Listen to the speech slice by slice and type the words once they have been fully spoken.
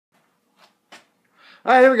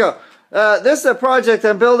Alright, here we go. This is a project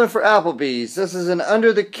I'm building for Applebee's. This is an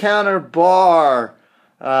under-the-counter bar.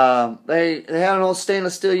 They had an old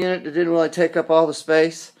stainless steel unit that didn't really take up all the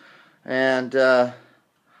space. And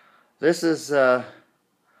this is the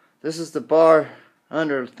bar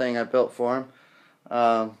under thing I built for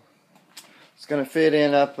them. It's going to fit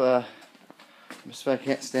in up, if I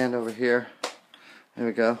can't stand over here. There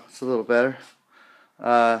we go. It's a little better.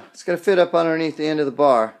 It's going to fit up underneath the end of the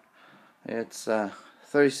bar. It's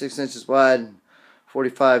 36 inches wide,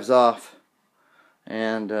 45's off,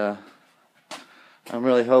 and I'm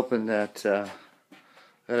really hoping that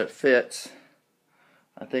it fits.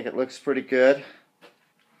 I think it looks pretty good.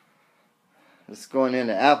 It's going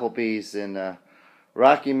into Applebee's in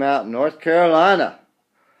Rocky Mountain, North Carolina.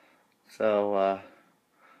 So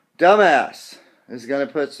Dumbass is going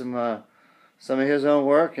to put some of his own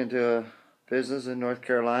work into a business in North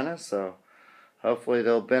Carolina. So hopefully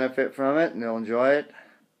they'll benefit from it and they'll enjoy it.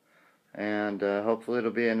 And hopefully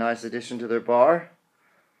it'll be a nice addition to their bar.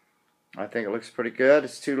 I think it looks pretty good.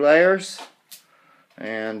 It's 2 layers.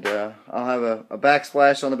 And I'll have a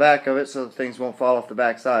backsplash on the back of it so that things won't fall off the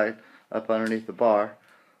back side up underneath the bar.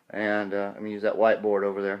 And I'm going to use that whiteboard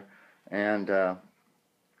over there. And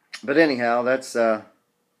but anyhow, that's the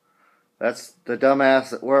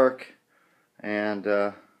dumbass at work.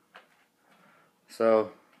 And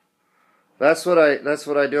so that's what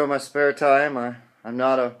I do in my spare time. I'm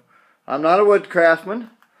not a wood craftsman.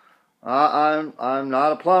 I'm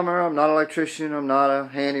not a plumber. I'm not an electrician. I'm not a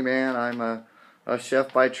handyman. I'm a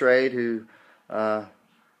chef by trade who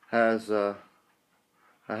has a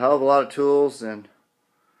hell of a lot of tools and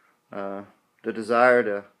the desire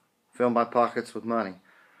to fill my pockets with money.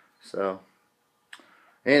 So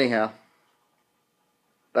anyhow,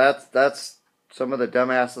 that's some of the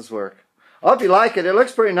dumbass's work. I hope you like it. It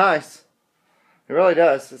looks pretty nice. It really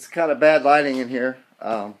does. It's kind of bad lighting in here.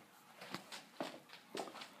 There's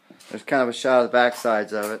kind of a shot of the back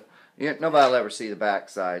sides of it. Nobody will ever see the back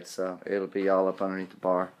side, so it'll be all up underneath the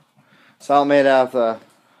bar. It's all made out of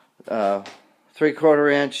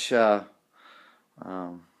 3/4 inch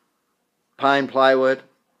pine plywood.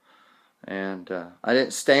 And I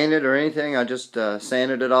didn't stain it or anything. I just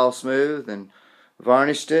sanded it all smooth and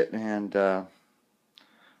varnished it and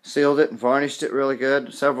sealed it and varnished it really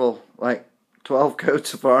good. Several, like 12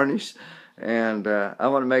 coats of varnish. And I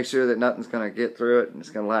want to make sure that nothing's going to get through it and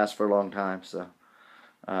it's going to last for a long time. So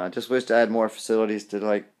just wish I had more facilities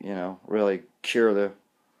to really cure the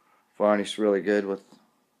varnish really good with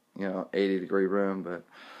 80-degree room.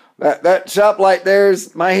 But that shop light there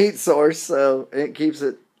is my heat source, so it keeps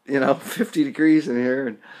it 50 degrees in here.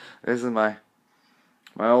 And this is my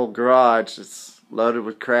old garage. It's loaded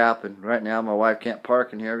with crap, and right now my wife can't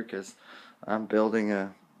park in here because I'm building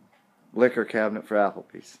a liquor cabinet for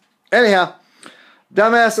Applebee's. Anyhow,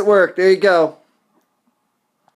 dumbass at work. There you go.